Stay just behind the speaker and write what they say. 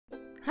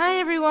Hi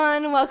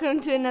everyone, welcome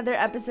to another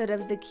episode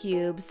of The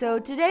Cube. So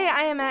today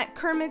I am at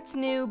Kermit's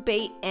new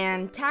bait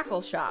and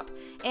tackle shop,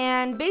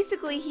 and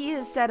basically he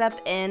has set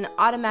up an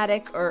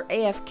automatic or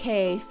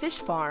AFK fish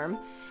farm,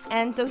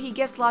 and so he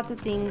gets lots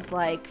of things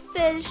like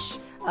fish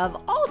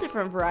of all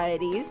different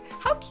varieties.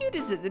 How cute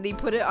is it that he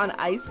put it on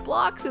ice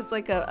blocks? It's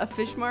like a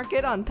fish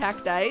market on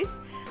packed ice.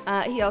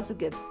 He also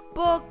gets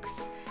books,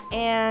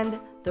 and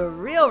the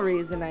real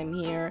reason I'm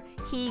here,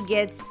 he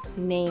gets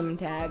name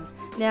tags.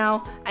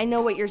 Now, I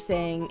know what you're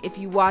saying. If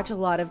you watch a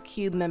lot of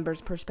Cube members'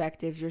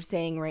 perspectives, you're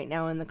saying right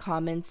now in the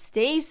comments,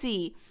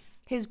 Stacy,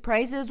 his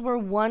prices were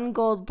 1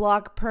 gold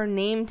block per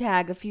name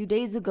tag a few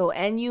days ago,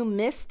 and you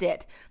missed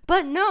it.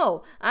 But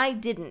no, I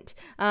didn't.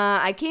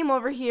 I came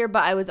over here,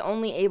 but I was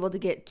only able to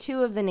get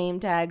 2 of the name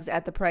tags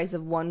at the price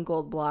of 1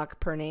 gold block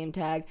per name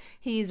tag.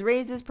 He's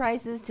raised his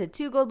prices to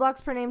 2 gold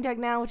blocks per name tag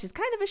now, which is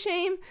kind of a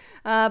shame,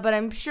 but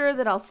I'm sure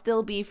that I'll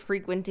still be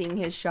frequenting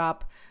his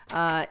shop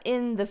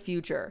in the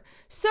future.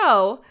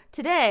 So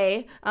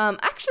today,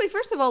 actually,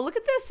 first of all, look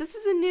at this. This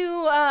is a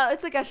new,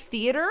 it's like a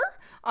theater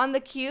on the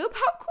Cube.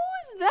 How cool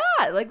is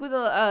that? Like with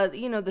a,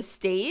 the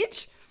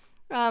stage.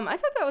 I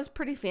thought that was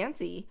pretty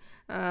fancy.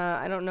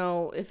 I don't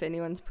know if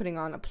anyone's putting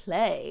on a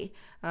play,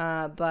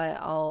 but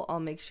I'll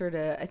make sure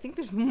to. I think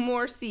there's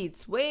more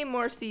seats, way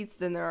more seats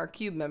than there are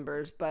Cube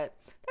members, but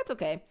that's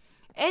okay.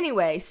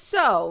 Anyway,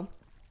 so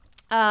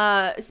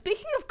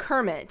speaking of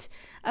Kermit,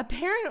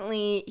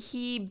 apparently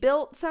he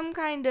built some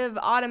kind of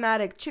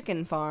automatic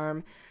chicken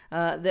farm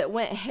that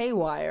went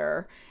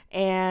haywire,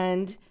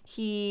 and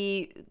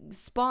he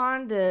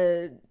spawned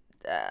a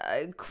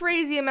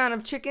crazy amount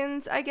of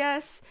chickens, I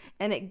guess,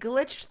 and it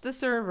glitched the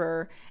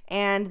server,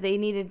 and they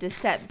needed to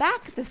set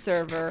back the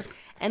server.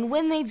 And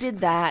when they did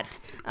that,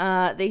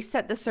 they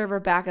set the server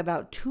back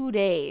about 2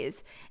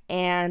 days,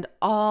 and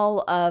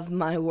all of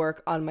my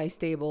work on my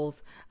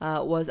stables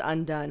was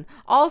undone.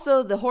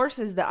 Also, the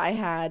horses that I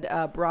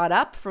had brought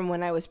up from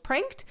when I was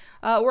pranked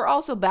were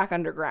also back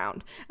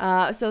underground.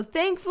 So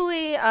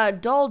thankfully,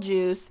 Dull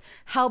Juice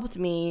helped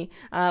me.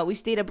 We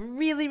stayed up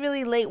really,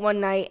 really late one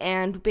night,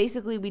 and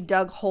basically we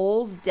dug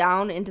holes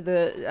down into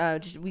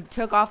the, we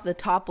took off the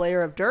top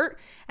layer of dirt,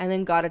 and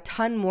then got a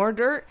ton more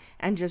dirt,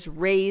 and just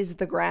raised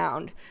the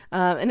ground.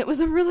 And it was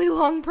a really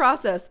long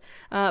process,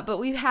 but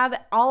we have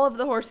all of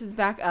the horses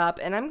back up,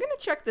 and I'm gonna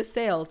check the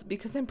sales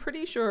because I'm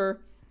pretty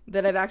sure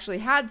that I've actually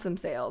had some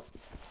sales.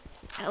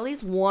 At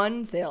least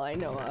one sale I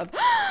know of.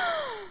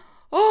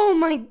 Oh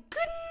my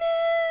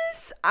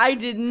goodness! I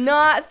did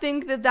not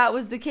think that that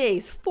was the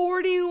case.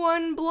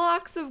 41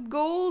 blocks of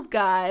gold,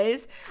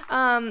 guys.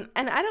 And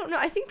I don't know.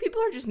 I think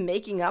people are just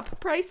making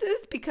up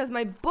prices because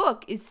my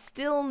book is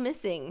still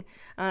missing.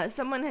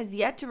 Someone has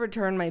yet to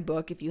return my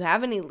book. If you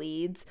have any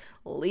leads,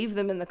 leave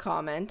them in the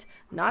comment.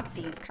 Not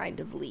these kind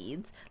of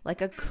leads,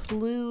 like a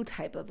clue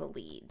type of a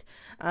lead.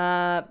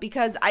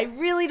 Because I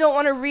really don't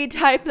want to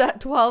retype that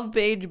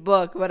 12-page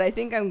book, but I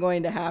think I'm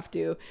going to have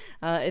to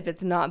if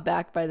it's not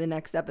back by the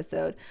next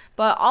episode.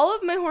 But all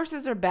of my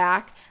horses are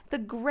back. The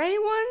gray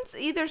ones,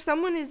 either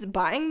someone is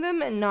buying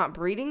them and not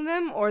breeding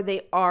them, or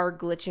they are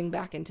glitching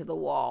back into the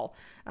wall.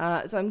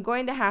 So I'm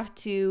going to have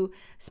to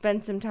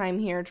spend some time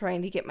here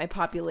trying to get my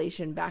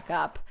population back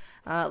up.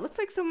 Looks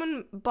like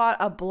someone bought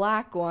a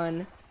black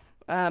one.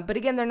 But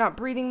again, they're not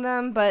breeding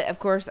them, but of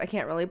course I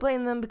can't really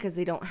blame them because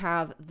they don't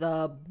have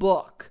the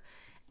book.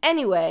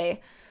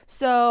 Anyway,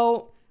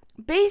 so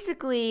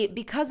basically,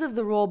 because of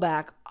the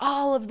rollback,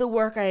 all of the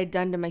work I had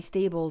done to my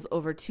stables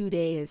over 2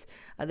 days,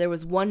 there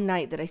was one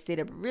night that I stayed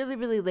up really,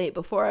 really late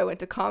before I went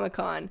to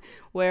Comic-Con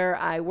where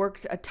I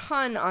worked a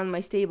ton on my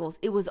stables.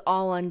 It was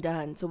all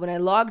undone. So when I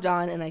logged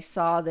on and I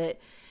saw that,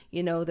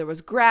 there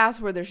was grass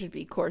where there should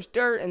be coarse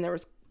dirt, and there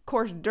was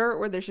coarse dirt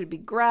where there should be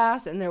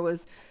grass, and there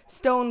was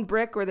stone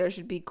brick where there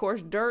should be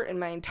coarse dirt, and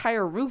my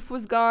entire roof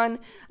was gone,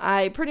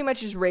 I pretty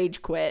much just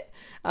rage quit.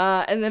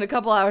 And then a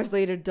couple hours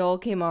later, Dull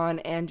came on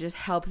and just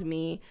helped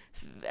me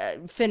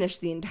finish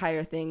the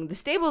entire thing. The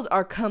stables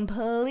are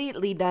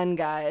completely done,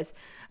 guys.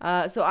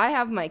 So I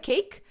have my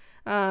cake.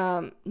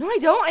 No, I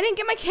don't. I didn't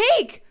get my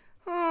cake.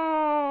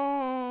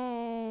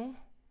 Oh.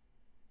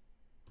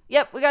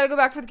 Yep, we got to go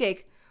back for the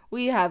cake.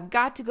 We have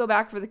got to go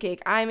back for the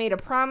cake. I made a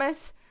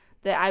promise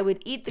that I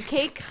would eat the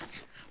cake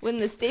when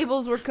the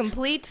stables were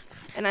complete,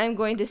 and I'm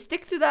going to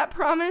stick to that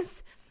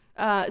promise.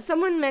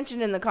 Someone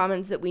mentioned in the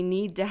comments that we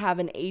need to have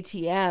an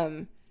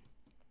ATM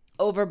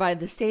over by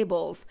the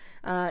stables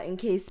in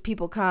case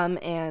people come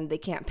and they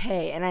can't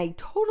pay, and I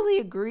totally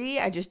agree.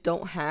 I just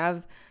don't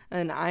have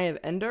an Eye of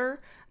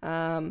Ender.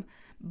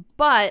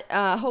 But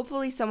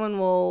hopefully someone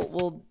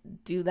will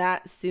do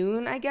that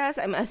soon, I guess.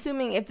 I'm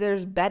assuming if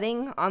there's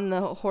betting on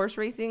the horse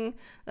racing,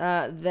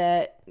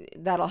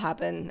 that'll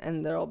happen,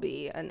 and there'll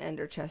be an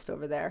ender chest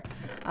over there.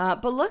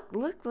 But look,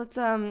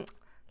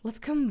 let's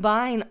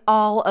combine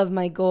all of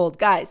my gold.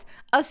 Guys,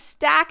 a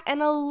stack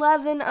and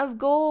 11 of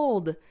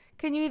gold.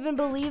 Can you even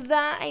believe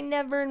that? I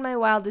never in my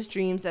wildest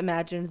dreams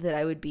imagined that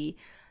I would be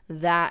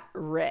that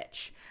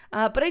rich.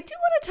 But I do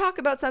want to talk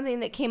about something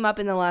that came up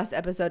in the last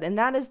episode, and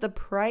that is the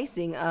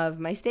pricing of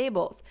my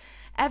stables.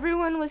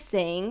 everyone was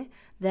saying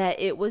that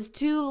it was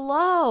too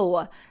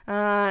low.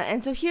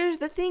 And so here's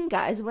the thing,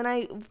 guys. When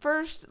I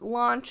first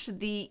launched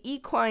the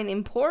Equine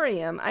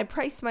Emporium, I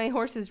priced my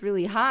horses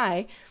really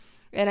high.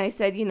 And I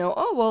said,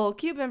 oh, well,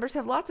 Cube members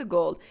have lots of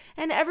gold.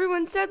 And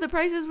everyone said the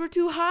prices were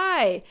too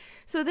high.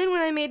 So then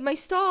when I made my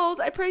stalls,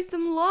 I priced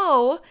them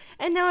low.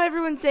 And now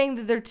everyone's saying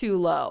that they're too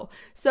low.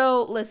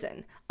 So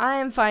listen, I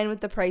am fine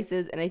with the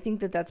prices. And I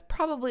think that that's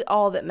probably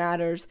all that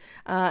matters.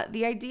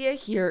 The idea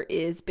here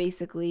is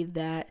basically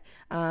that,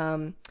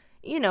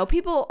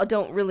 people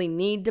don't really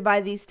need to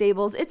buy these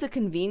stables. It's a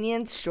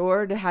convenience,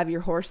 sure, to have your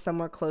horse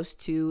somewhere close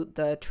to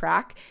the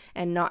track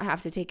and not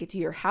have to take it to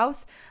your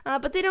house,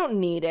 but they don't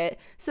need it.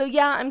 So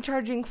yeah, I'm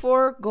charging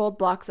 4 gold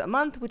blocks a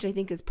month, which I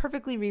think is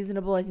perfectly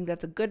reasonable. I think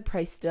that's a good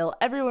price still.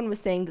 Everyone was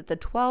saying that the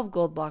 12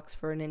 gold blocks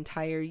for an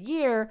entire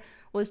year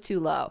was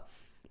too low.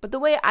 But the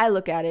way I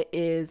look at it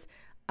is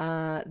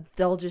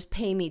they'll just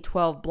pay me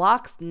 12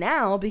 blocks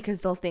now because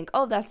they'll think,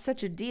 oh, that's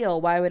such a deal.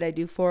 Why would I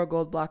do 4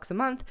 gold blocks a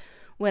month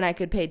when I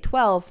could pay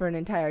 12 for an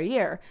entire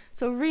year?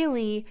 So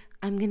really,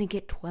 I'm going to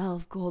get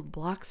 12 gold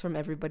blocks from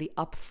everybody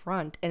up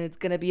front, and it's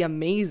going to be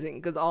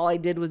amazing because all I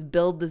did was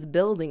build this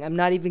building. I'm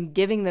not even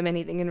giving them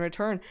anything in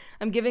return.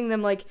 I'm giving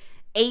them like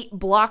 8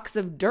 blocks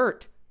of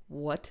dirt.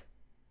 What?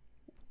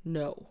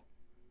 No.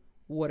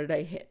 What did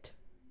I hit?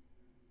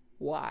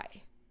 Why?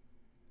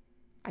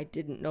 I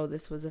didn't know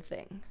this was a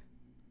thing.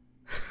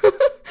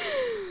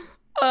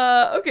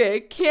 Okay,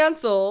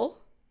 cancel.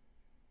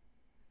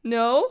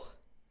 No?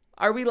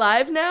 Are we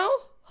live now?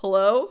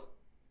 Hello?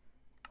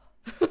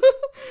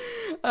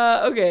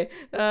 Okay,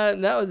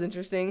 that was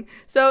interesting.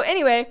 So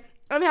anyway,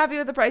 I'm happy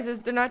with the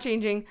prices. They're not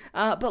changing.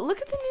 But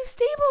look at the new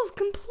stables.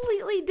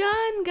 Completely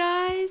done,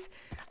 guys.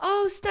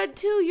 Oh, Stud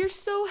 2, you're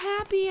so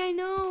happy. I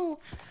know.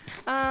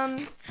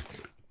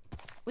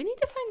 We need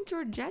to find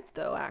Georgette,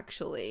 though,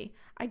 actually.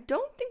 I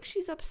don't think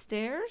she's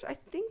upstairs.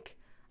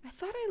 I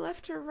thought I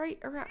left her right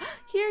around.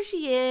 Here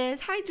she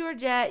is. Hi,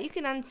 Georgette. You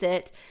can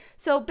unsit.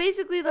 So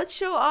basically, let's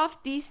show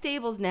off these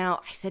stables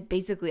now. I said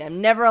basically. I'm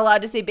never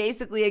allowed to say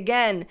basically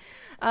again.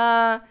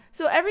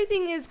 So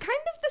everything is kind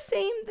of the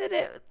same that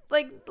it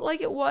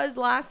like it was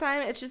last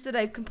time. It's just that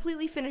I've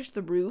completely finished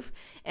the roof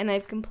and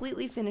I've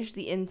completely finished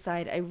the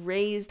inside. I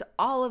raised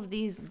all of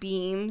these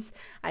beams.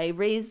 I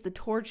raised the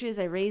torches.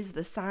 I raised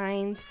the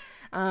signs.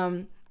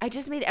 I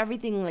just made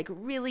everything like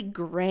really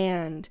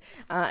grand,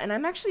 and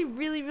I'm actually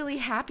really, really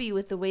happy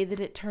with the way that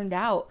it turned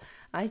out.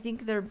 I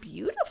think they're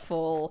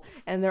beautiful,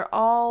 and they're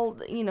all,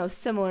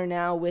 similar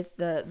now with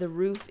the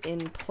roof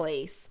in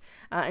place.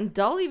 And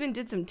Dull even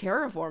did some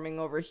terraforming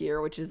over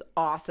here, which is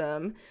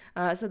awesome.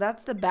 So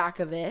that's the back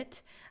of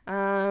it,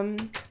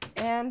 and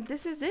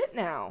this is it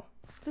now.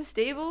 The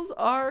stables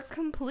are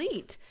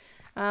complete.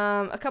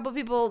 A couple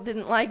people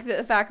didn't like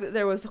the fact that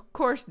there was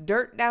coarse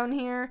dirt down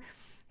here.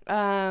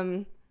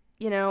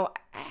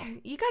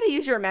 You got to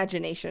use your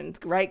imagination,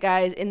 right,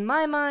 guys? In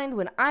my mind,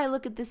 when I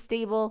look at this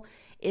stable,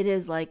 it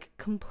is like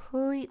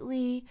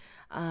completely,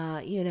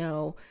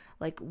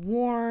 like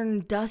worn,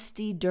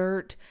 dusty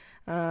dirt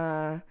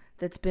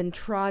that's been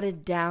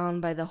trodden down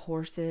by the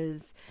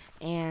horses.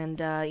 And,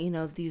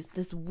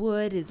 this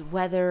wood is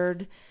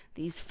weathered.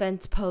 These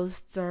fence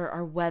posts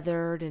are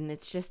weathered, and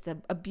it's just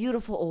a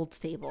beautiful old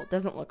stable. It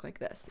doesn't look like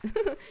this.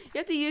 You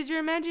have to use your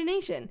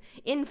imagination.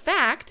 In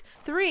fact,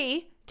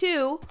 3,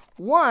 2,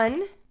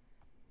 1,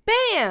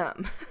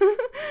 bam!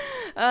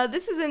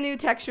 This is a new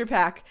texture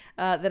pack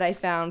that I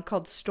found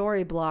called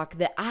Storyblock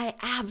that I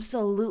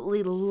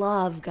absolutely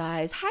love,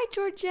 guys. Hi,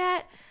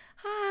 Georgette.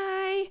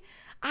 Hi.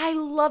 I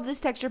love this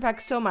texture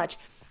pack so much.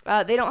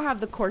 They don't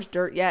have the coarse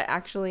dirt yet,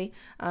 actually.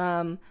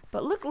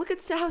 But look at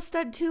how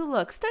Stud 2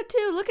 looks. Stud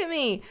 2, look at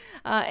me.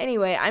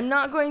 Anyway, I'm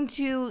not going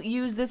to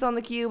use this on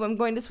the cube. I'm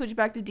going to switch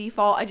back to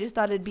default. I just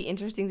thought it'd be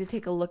interesting to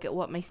take a look at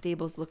what my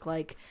stables look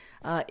like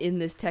in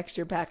this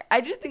texture pack. I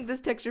just think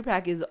this texture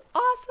pack is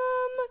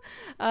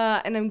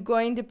awesome. And I'm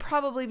going to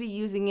probably be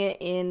using it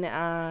in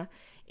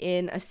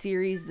a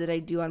series that I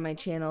do on my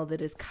channel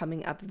that is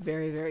coming up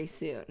very, very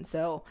soon.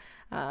 So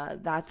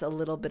that's a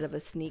little bit of a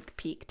sneak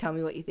peek. Tell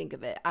me what you think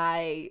of it.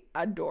 I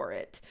adore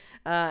it.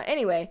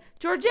 Anyway,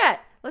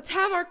 Georgette, let's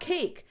have our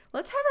cake.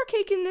 Let's have our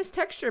cake in this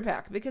texture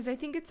pack because I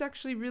think it's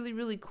actually really,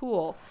 really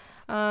cool.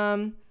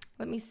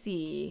 Let me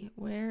see.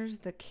 Where's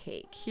the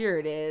cake? Here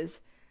it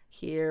is.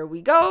 Here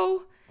we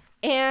go.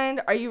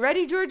 And are you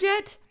ready,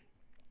 Georgette?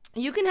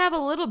 You can have a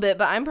little bit,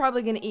 but I'm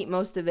probably going to eat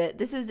most of it.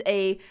 This is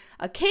a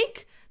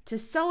cake to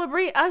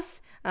celebrate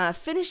us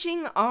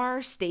finishing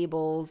our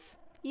stables.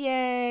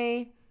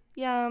 Yay.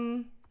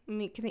 Yum.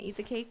 Can I eat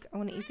the cake? I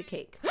want to eat the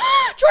cake.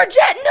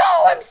 Georgette,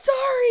 no, I'm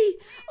sorry.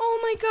 Oh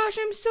my gosh,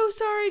 I'm so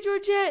sorry,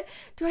 Georgette.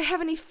 Do I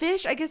have any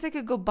fish? I guess I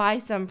could go buy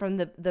some from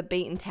the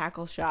bait and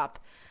tackle shop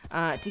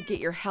to get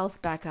your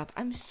health back up.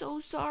 I'm so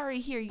sorry.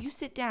 Here, you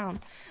sit down.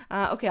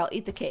 Okay, I'll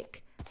eat the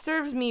cake.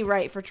 Serves me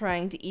right for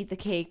trying to eat the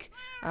cake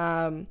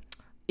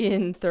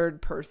in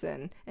third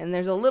person. And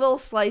there's a little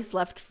slice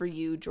left for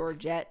you,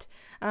 Georgette.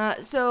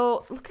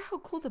 So look how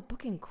cool the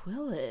book and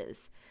quill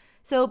is.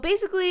 So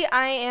basically,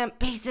 I'm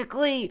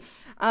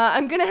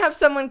going to have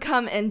someone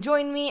come and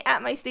join me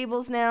at my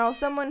stables now,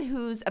 someone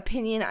whose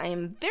opinion I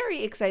am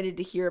very excited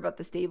to hear about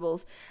the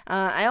stables.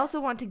 I also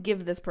want to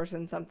give this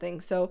person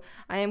something, so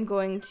I am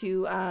going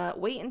to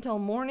wait until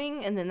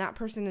morning, and then that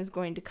person is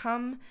going to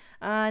come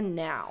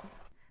now.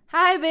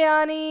 Hi,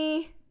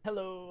 Bayani.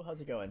 Hello, how's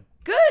it going?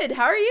 Good,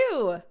 how are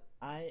you?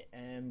 I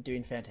am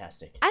doing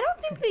fantastic. I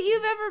don't think that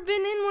you've ever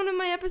been in one of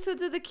my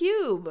episodes of The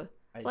Cube.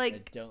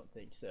 I don't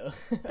think so.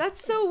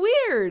 That's so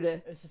weird.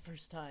 It's the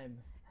first time.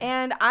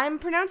 And I'm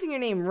pronouncing your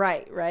name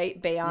right?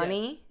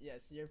 Bayani?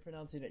 Yes, you're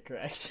pronouncing it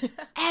correct.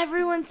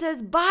 Everyone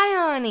says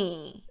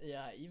Bayani.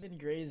 Yeah, even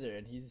Grazer,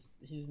 and he's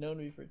known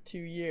me for 2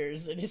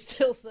 years, and he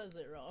still says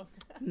it wrong.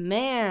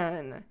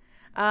 Man.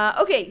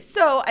 Okay,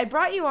 so I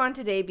brought you on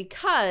today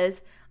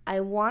because I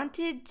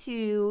wanted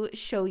to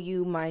show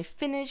you my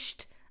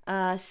finished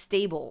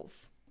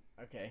stables.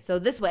 Okay. So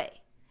this way.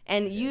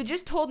 And you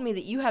just told me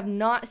that you have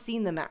not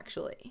seen them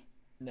actually.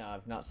 No,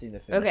 I've not seen the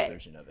finished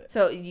version of it.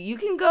 So you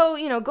can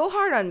go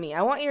hard on me.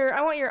 I want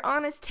your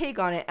honest take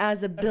on it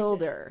as a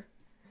builder.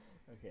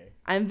 Okay.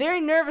 I'm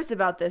very nervous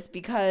about this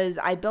because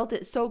I built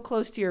it so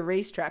close to your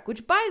racetrack,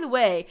 which, by the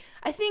way,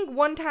 I think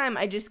one time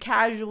I just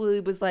casually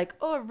was like,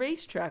 oh, a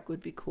racetrack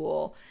would be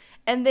cool.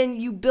 And then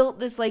you built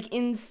this like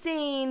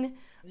insane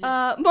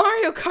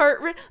Mario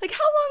Kart. Like,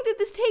 how long did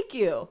this take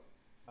you?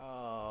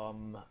 I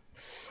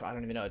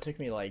don't even know. It took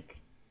me like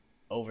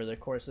over the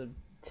course of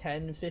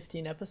 10,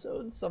 15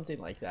 episodes, something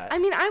like that. I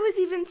mean, I was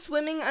even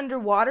swimming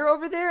underwater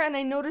over there, and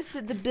I noticed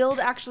that the build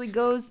actually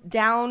goes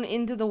down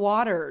into the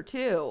water,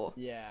 too.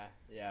 Yeah,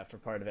 for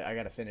part of it. I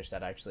gotta finish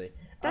that, actually.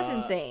 That's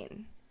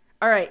insane.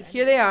 All right,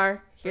 here they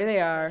are. Here they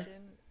are.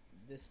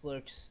 This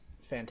looks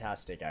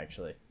fantastic,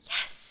 actually.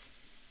 Yes!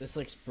 This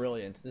looks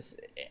brilliant.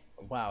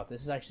 Wow,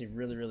 this is actually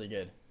really, really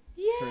good.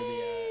 Yay!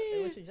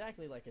 It looks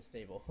exactly like a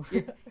stable.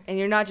 And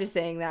you're not just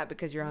saying that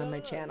because you're on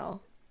my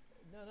channel.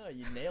 No,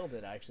 you nailed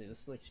it, actually.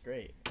 This looks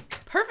great.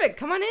 Perfect.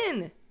 Come on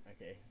in.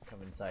 Okay,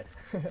 come inside.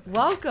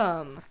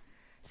 Welcome.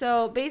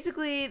 So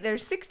basically,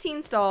 there's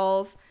 16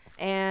 stalls,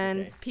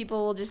 and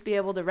people will just be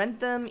able to rent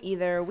them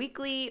either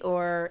weekly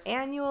or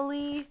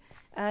annually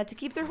to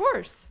keep their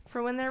horse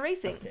for when they're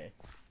racing. Okay.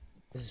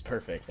 This is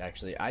perfect,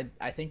 actually.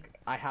 I think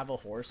I have a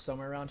horse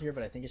somewhere around here,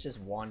 but I think it's just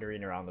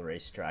wandering around the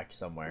racetrack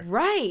somewhere.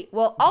 Right.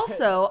 Well,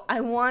 also,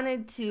 I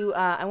wanted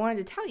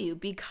to tell you,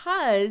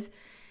 because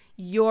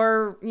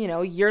you're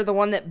the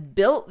one that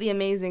built the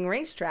amazing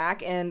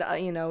racetrack, and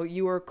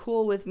you were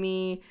cool with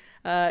me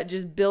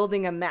just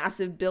building a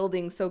massive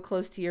building so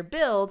close to your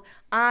build.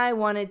 I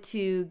wanted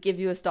to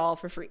give you a stall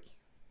for free.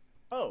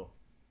 Oh,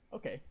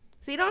 okay.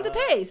 So you don't have to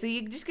pay, so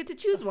you just get to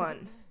choose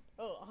one.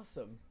 Oh,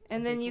 awesome.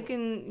 And then you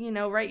can,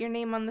 write your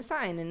name on the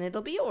sign, and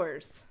it'll be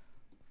yours.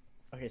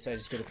 Okay, so I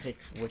just get to pick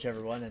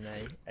whichever one, and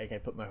I can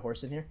put my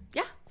horse in here?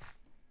 Yeah.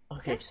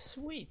 Okay,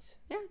 sweet.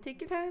 Yeah,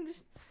 take your time.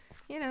 Just,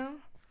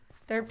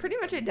 they're pretty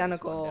much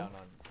identical.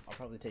 I'll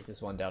probably take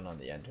this one down on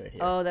the end right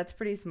here. Oh, that's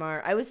pretty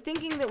smart. I was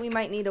thinking that we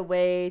might need a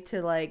way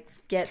to,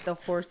 get the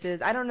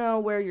horses. I don't know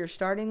where your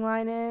starting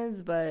line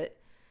is, but,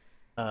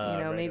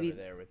 right maybe over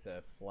there with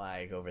the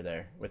flag over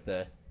there, with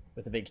the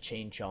big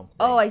chain chomp thing.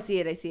 Oh, I see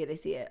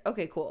it.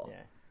 Okay, cool.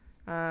 Yeah.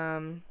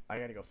 I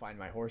gotta go find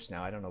my horse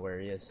now. I don't know where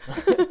he is.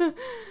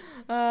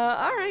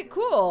 All right,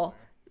 cool.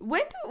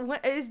 When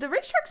is the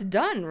racetrack's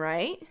done,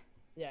 right?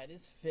 Yeah, it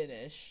is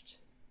finished.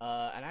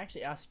 And I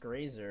actually asked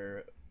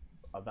Grazer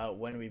about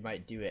when we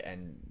might do it,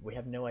 and we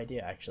have no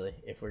idea, actually,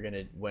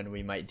 when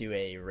we might do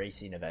a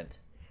racing event.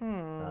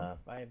 I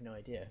have no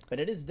idea, but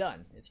it is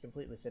done. It's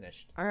completely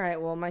finished. All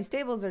right, well, my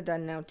stables are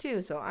done now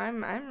too, so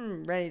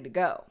I'm ready to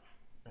go.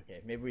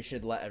 Okay, maybe we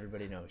should let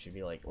everybody know. We should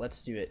be like,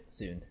 let's do it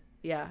soon.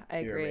 Yeah, I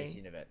agree. Do a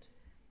racing event.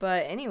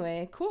 But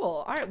anyway,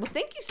 cool. All right, well,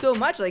 thank you so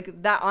much.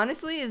 That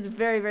honestly is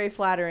very, very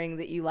flattering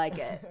that you like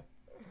it.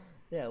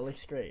 Yeah, it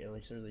looks great. It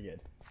looks really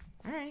good.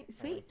 All right,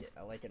 sweet.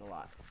 I like it a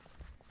lot.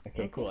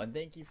 Okay, cool. And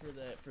thank you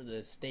for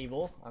the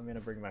stable. I'm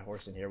gonna bring my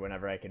horse in here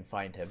whenever I can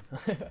find him.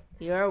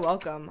 You're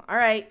welcome. All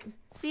right,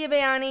 see you,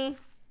 Bayani.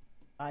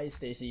 Hi,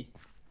 Stacy.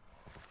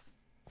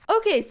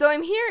 Okay, so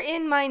I'm here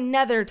in my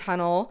nether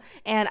tunnel,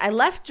 and I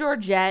left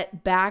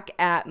Georgette back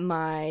at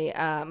my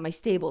my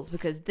stables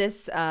because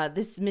this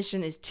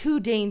mission is too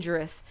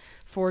dangerous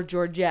for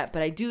Georgette,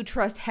 but I do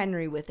trust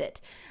Henry with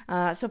it.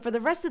 So for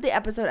the rest of the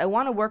episode, I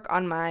want to work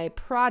on my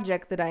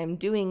project that I am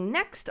doing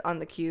next on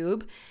the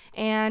cube,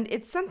 and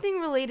it's something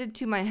related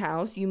to my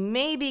house. You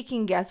maybe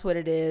can guess what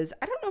it is.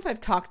 I don't know if I've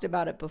talked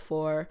about it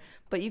before,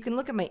 but you can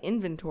look at my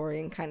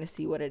inventory and kind of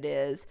see what it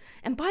is.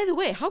 And by the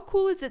way, how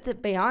cool is it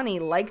that Bayani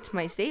liked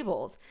my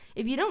stables?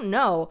 If you don't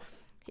know,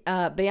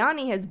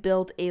 Bayani has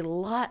built a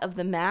lot of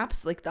the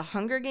maps, like the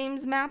Hunger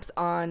Games maps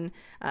on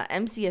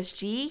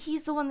MCSG.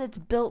 He's the one that's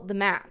built the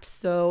maps.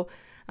 So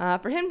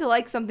for him to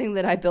like something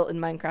that I built in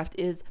Minecraft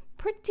is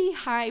pretty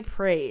high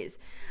praise.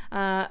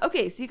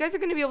 Okay, so you guys are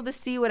going to be able to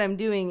see what I'm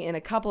doing in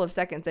a couple of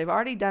seconds. I've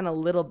already done a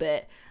little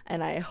bit,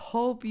 and I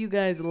hope you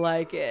guys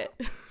like it.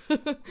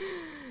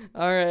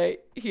 All right,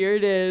 here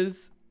it is.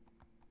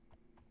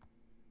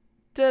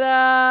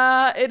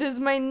 Ta-da! It is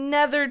my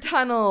nether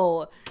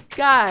tunnel,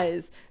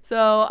 guys.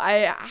 So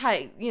a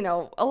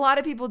lot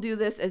of people do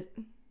this as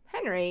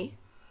Henry,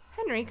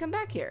 come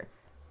back here.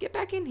 Get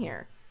back in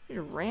here.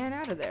 You ran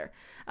out of there.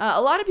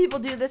 A lot of people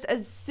do this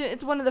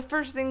it's one of the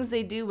first things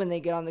they do when they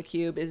get on the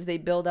cube is they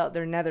build out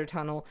their nether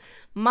tunnel.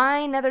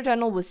 My nether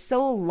tunnel was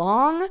so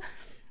long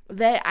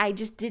that I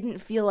just didn't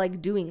feel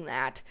like doing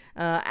that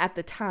at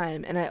the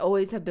time, and I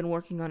always have been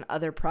working on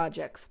other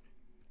projects.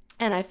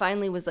 And I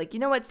finally was like, you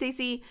know what,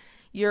 Stacey?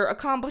 You're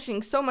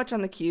accomplishing so much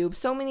on the cube.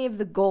 So many of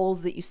the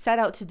goals that you set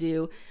out to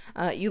do,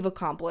 you've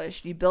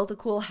accomplished. You built a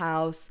cool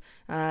house.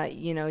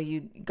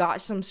 You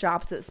got some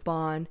shops at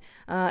spawn.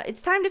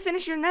 It's time to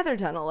finish your nether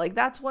tunnel. Like,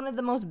 that's one of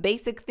the most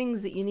basic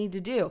things that you need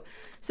to do.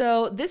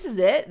 So this is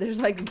it. There's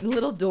like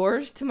little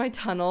doors to my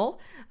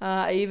tunnel.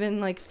 I even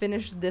like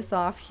finished this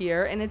off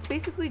here. And it's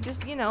basically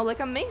just,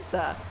 like a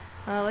mesa.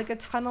 Like a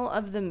tunnel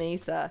of the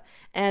mesa.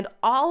 And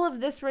all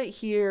of this right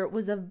here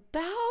was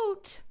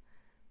about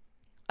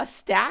a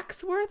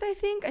stack's worth, I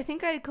think. I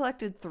think I had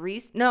collected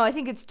 3. No, I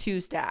think it's 2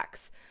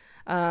 stacks.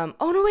 Oh,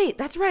 no, wait.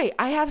 That's right.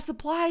 I have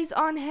supplies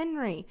on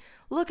Henry.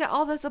 Look at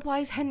all the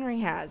supplies Henry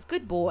has.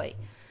 Good boy.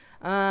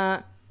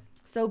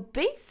 So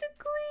basically,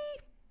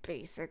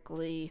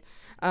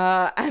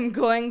 I'm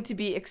going to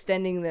be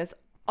extending this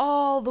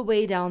all the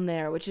way down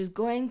there, which is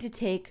going to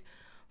take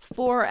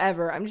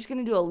forever. I'm just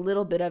going to do a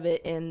little bit of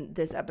it in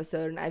this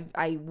episode, and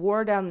I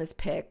wore down this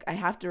pick. I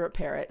have to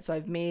repair it, so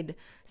I've made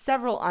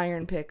several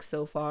iron picks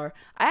so far.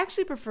 I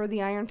actually prefer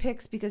the iron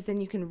picks because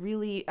then you can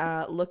really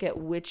look at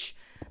which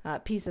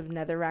piece of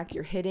netherrack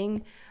you're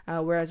hitting,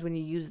 whereas when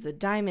you use the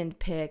diamond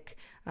pick,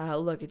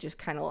 look, it just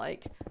kind of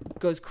like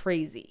goes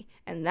crazy,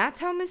 and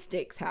that's how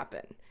mistakes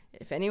happen.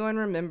 If anyone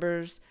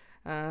remembers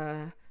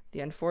the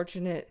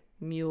unfortunate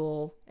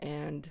mule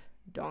and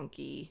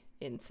donkey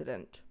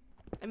incident.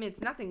 I mean,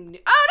 it's nothing new.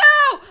 Oh,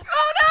 no!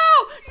 Oh,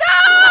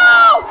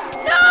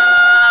 no! No!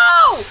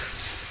 No!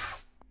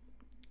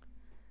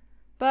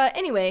 But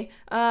anyway,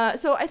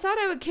 so I thought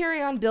I would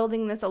carry on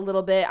building this a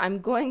little bit. I'm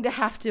going to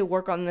have to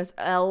work on this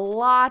a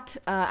lot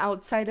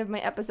outside of my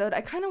episode.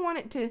 I kind of want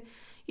it to,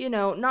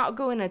 not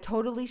go in a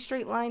totally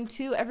straight line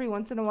too. Every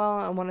once in a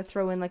while, I want to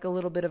throw in like a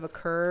little bit of a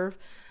curve.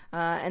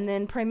 And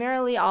then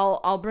primarily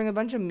I'll bring a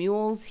bunch of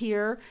mules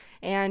here,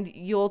 and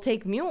you'll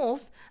take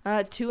mules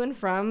to and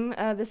from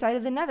the side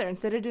of the nether.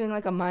 Instead of doing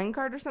like a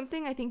minecart or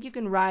something, I think you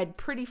can ride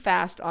pretty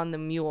fast on the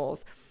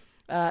mules.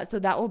 So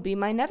that will be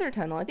my nether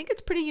tunnel. I think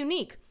it's pretty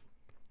unique.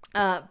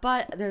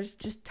 But there's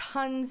just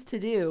tons to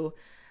do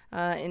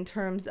in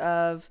terms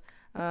of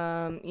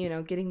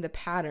getting the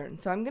pattern.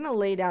 So I'm going to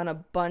lay down a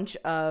bunch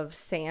of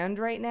sand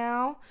right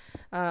now.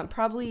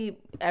 Probably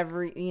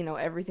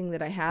everything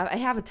that I have. I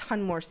have a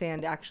ton more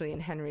sand actually in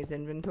Henry's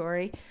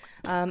inventory.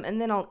 And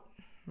then I'll...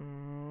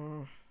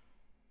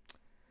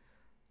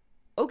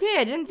 Okay,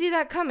 I didn't see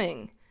that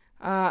coming.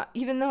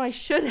 Even though I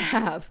should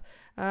have.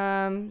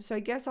 So I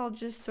guess I'll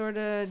just sort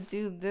of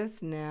do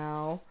this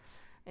now.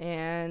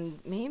 And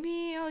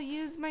maybe I'll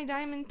use my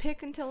diamond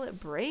pick until it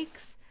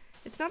breaks.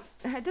 It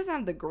doesn't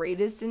have the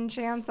greatest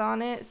enchants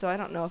on it, so I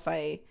don't know if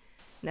I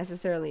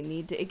necessarily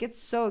need to. It gets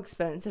so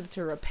expensive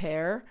to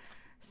repair,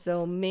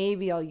 so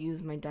maybe I'll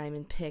use my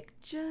diamond pick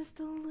just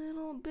a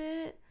little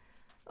bit.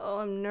 Oh,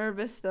 I'm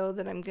nervous though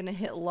that I'm gonna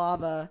hit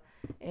lava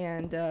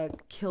and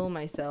kill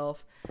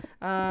myself.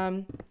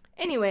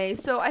 Anyway,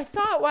 so I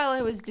thought while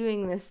I was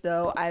doing this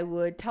though, I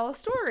would tell a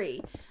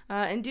story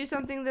and do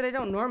something that I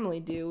don't normally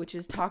do, which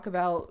is talk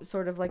about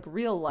sort of like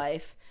real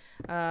life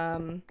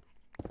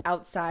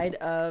outside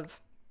of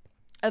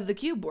the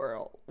cube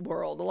world.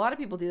 A lot of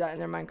people do that in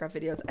their Minecraft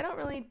videos. I don't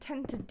really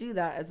tend to do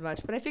that as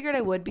much, but I figured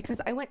I would because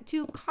I went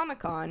to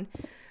Comic-Con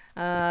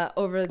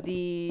over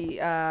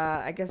the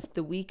I guess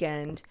the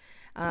weekend.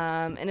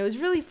 And it was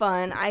really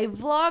fun. I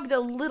vlogged a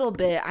little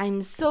bit.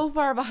 I'm so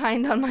far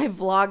behind on my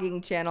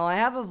vlogging channel. I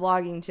have a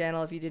vlogging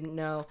channel if you didn't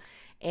know.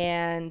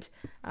 And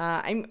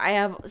I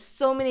have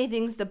so many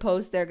things to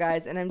post there,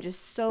 guys, and I'm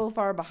just so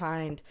far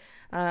behind.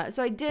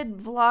 So I did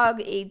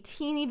vlog a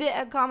teeny bit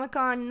at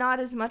Comic-Con, not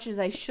as much as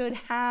I should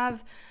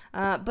have,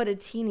 but a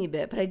teeny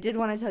bit. But I did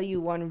want to tell you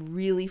one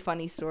really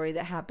funny story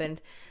that happened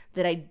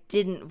that I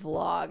didn't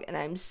vlog, and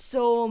I'm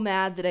so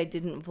mad that I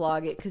didn't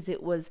vlog it because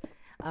it was,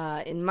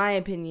 in my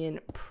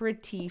opinion,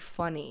 pretty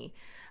funny.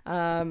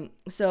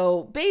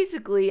 So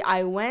basically,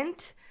 I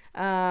went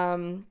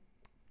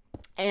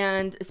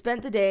and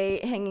spent the day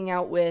hanging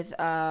out with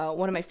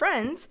one of my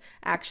friends,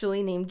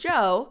 actually, named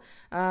Joe,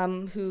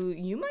 who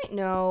you might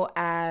know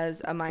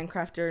as a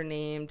Minecrafter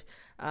named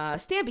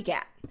Stampy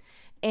Cat.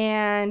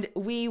 And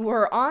we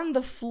were on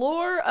the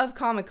floor of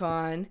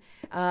Comic-Con,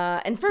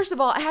 and first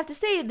of all, I have to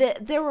say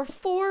that there were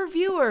 4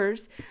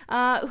 viewers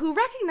who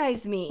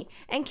recognized me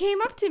and came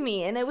up to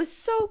me, and it was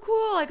so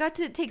cool. I got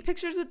to take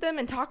pictures with them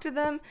and talk to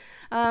them.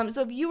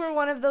 So if you were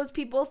one of those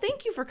people,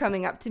 thank you for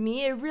coming up to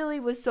me. It really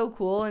was so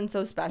cool and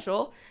so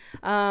special.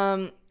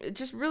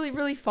 just really,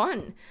 really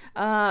fun.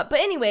 But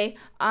anyway,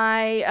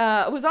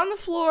 I was on the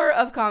floor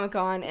of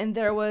Comic-Con, and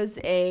there was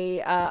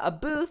a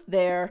booth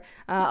there.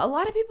 A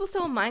lot of people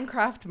sell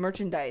Minecraft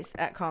merchandise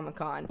at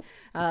Comic-Con.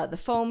 The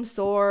foam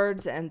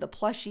swords and the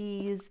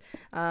plushies,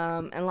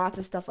 and lots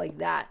of stuff like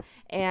that.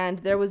 And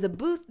there was a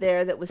booth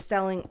there that was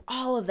selling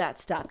all of that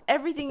stuff,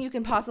 everything you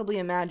can possibly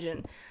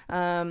imagine,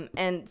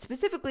 and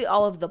specifically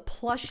all of the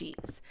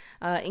plushies,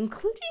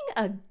 including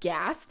a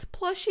Ghast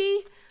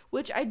plushie,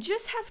 which I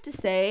just have to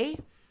say,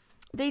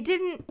 they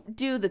didn't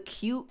do the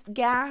cute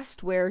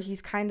Ghast where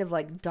he's kind of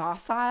like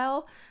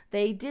docile.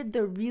 They did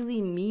the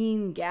really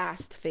mean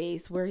Ghast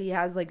face where he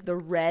has like the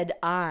red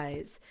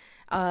eyes.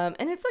 And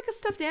it's like a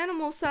stuffed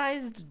animal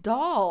sized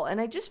doll.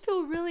 And I just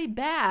feel really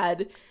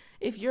bad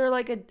if you're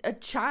like a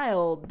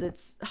child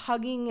that's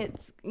hugging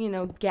its,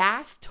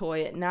 Ghast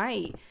toy at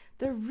night.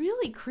 They're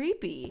really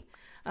creepy.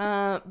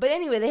 But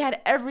anyway, they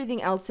had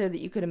everything else there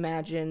that you could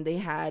imagine. They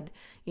had,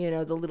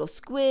 the little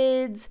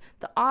squids,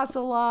 the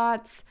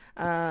ocelots,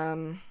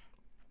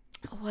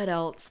 what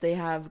else? They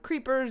have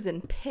creepers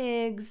and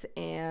pigs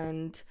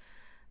and,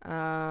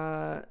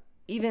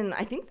 even,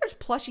 I think there's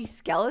plushy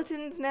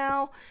skeletons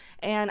now.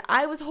 And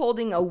I was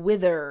holding a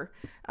wither,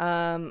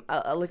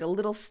 like a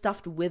little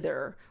stuffed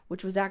wither,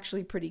 which was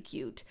actually pretty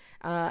cute.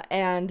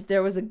 And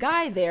there was a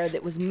guy there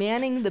that was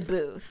manning the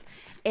booth.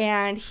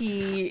 And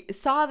he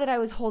saw that I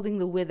was holding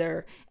the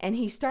wither, and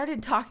he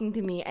started talking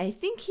to me. I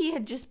think he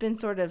had just been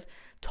sort of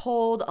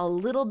told a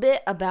little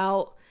bit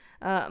about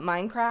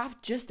Minecraft,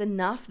 just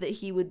enough that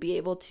he would be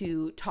able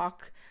to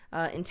talk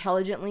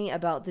intelligently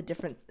about the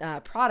different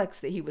products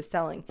that he was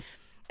selling.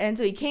 And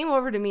so he came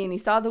over to me and he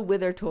saw the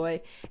wither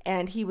toy,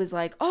 and he was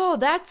like, "Oh,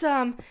 that's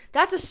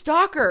a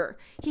stalker.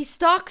 He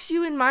stalks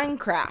you in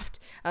Minecraft.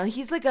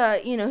 He's like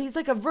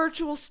a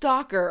virtual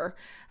stalker.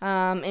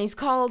 And he's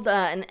called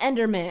an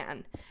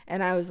Enderman."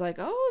 And I was like,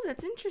 "Oh,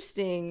 that's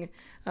interesting.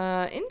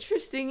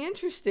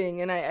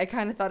 Interesting." And I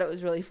kind of thought it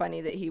was really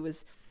funny that he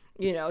was,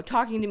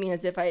 talking to me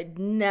as if I had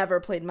never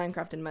played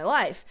Minecraft in my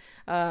life.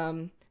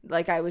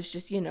 Like I was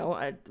just,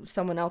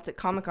 someone else at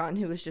Comic-Con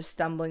who was just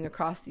stumbling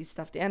across these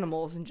stuffed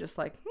animals and just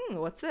like,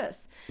 what's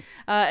this?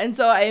 And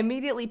so I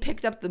immediately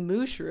picked up the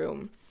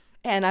mushroom,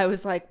 and I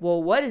was like,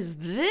 well, what is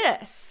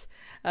this?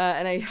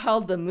 And I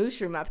held the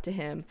mushroom up to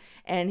him,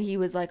 and he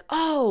was like,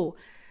 oh,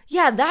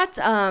 yeah, that's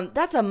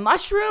a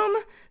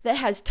mushroom that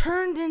has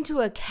turned into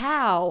a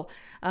cow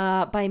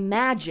by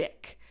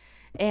magic.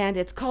 And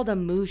it's called a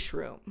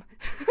mushroom.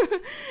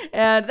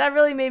 And that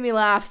really made me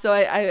laugh. So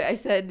I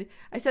said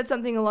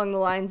something along the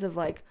lines of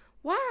like,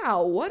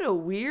 wow, what a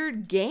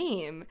weird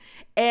game.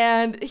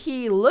 And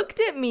he looked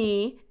at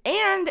me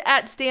and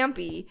at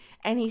Stampy,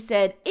 and he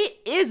said, it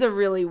is a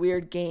really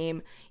weird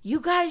game. You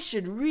guys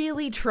should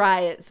really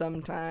try it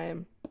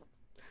sometime.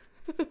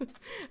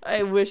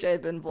 I wish I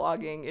had been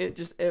vlogging.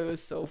 It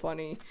was so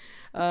funny.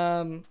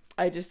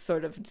 I just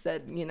sort of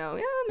said, yeah,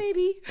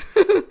 maybe,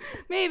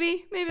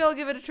 maybe I'll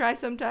give it a try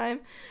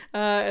sometime,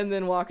 and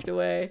then walked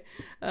away.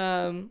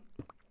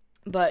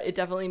 But it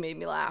definitely made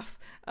me laugh.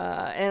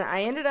 And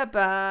I ended up,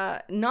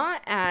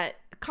 not at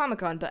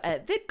Comic-Con, but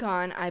at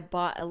VidCon, I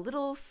bought a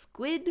little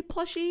squid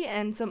plushie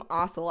and some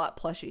ocelot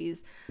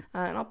plushies.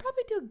 And I'll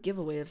probably do a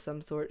giveaway of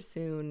some sort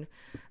soon.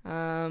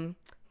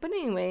 But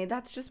anyway,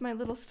 that's just my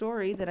little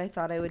story that I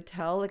thought I would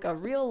tell, like a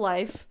real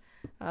life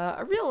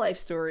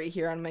story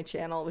here on my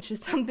channel, which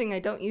is something I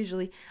don't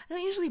usually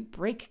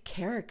break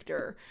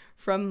character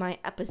from my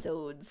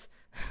episodes.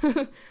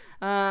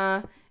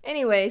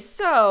 Anyway,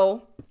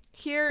 so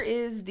here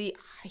is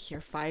I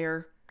hear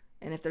fire,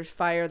 and if there's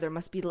fire, there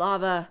must be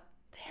lava.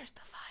 There's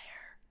the fire.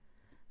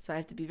 So I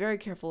have to be very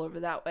careful over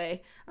that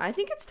way. I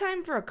think it's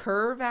time for a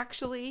curve,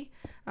 actually.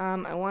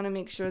 I want to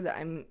make sure that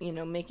I'm,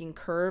 making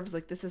curves.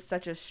 Like, this is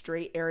such a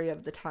straight area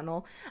of the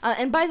tunnel.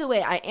 And by the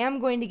way, I am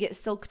going to get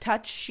Silk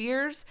Touch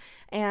shears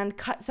and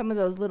cut some of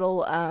those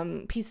little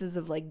pieces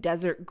of, like,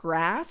 desert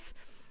grass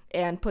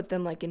and put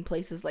them, like, in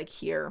places like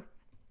here,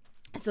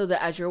 so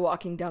that as you're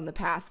walking down the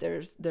path,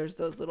 there's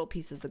those little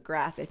pieces of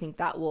grass. I think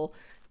that will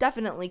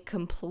definitely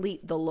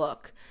complete the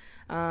look.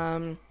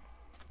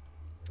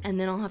 And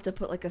then I'll have to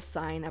put like a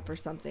sign up or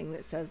something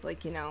that says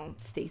like,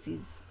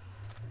 Stacy's,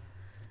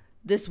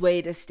 this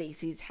way to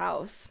Stacy's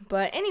house.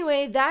 But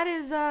anyway, that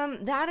is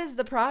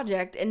the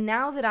project. And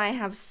now that I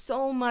have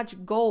so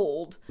much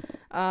gold,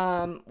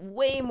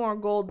 way more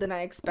gold than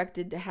I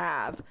expected to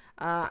have,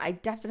 I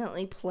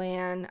definitely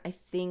plan, I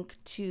think,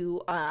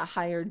 to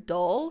hire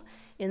Dull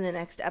in the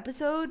next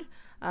episode.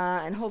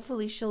 And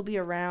hopefully she'll be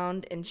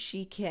around and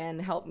she can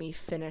help me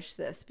finish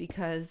this,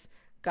 because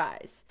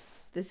guys,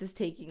 this is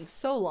taking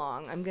so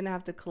long. I'm gonna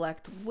have to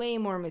collect way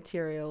more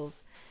materials,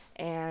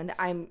 and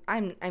I'm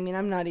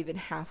not even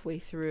halfway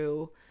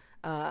through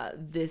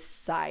this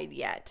side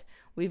yet.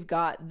 We've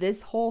got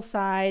this whole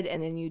side,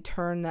 and then you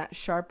turn that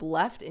sharp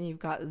left, and you've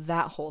got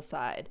that whole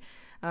side.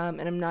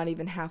 And I'm not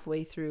even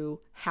halfway through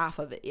half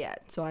of it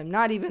yet. So I'm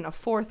not even a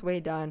fourth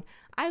way done.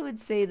 I would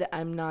say that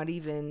I'm not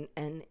even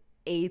an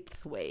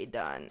eighth way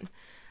done.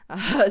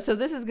 So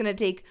this is gonna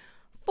take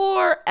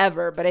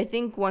forever. But I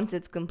think once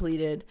it's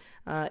completed,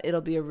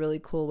 it'll be a really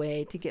cool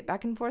way to get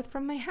back and forth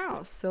from my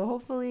house. So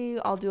hopefully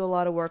I'll do a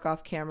lot of work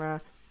off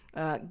camera,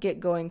 get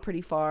going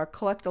pretty far,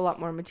 collect a lot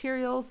more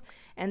materials,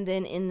 and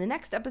then in the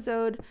next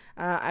episode,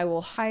 I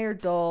will hire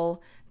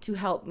Dole to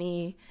help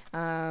me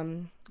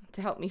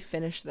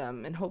finish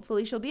them, and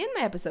hopefully she'll be in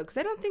my episode, because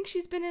I don't think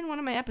she's been in one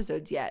of my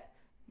episodes yet.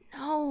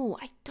 No,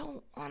 I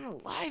don't want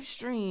to live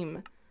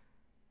stream.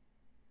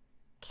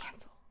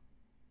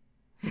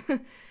 Cancel.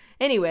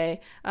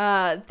 Anyway,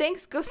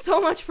 thanks so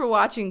much for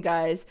watching,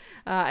 guys.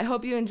 I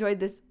hope you enjoyed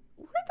this.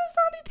 Where'd those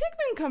zombie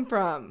pigmen come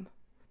from?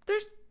 How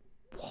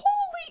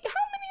many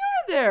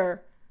are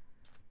there?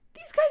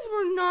 These guys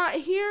were not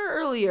here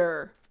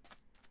earlier.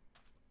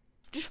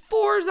 Just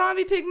 4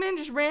 zombie pigmen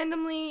just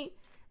randomly.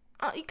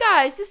 You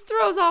guys, this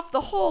throws off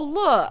the whole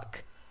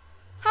look.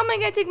 How am I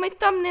going to take my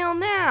thumbnail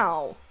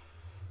now?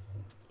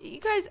 You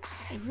guys,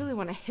 I really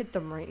want to hit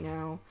them right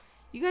now.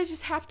 You guys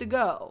just have to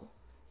go.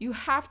 You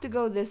have to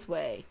go this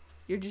way.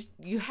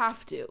 You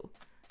have to.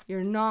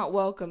 You're not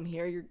welcome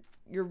here.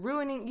 You're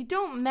ruining, you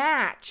don't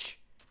match.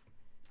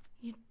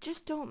 You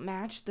just don't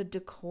match the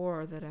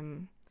decor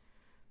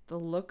the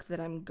look that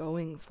I'm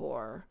going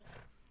for.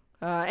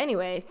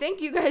 Anyway,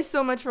 thank you guys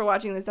so much for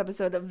watching this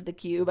episode of The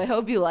Cube. I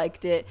hope you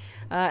liked it.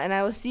 And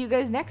I will see you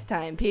guys next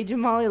time. Paige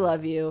and Molly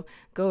love you.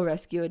 Go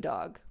rescue a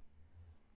dog.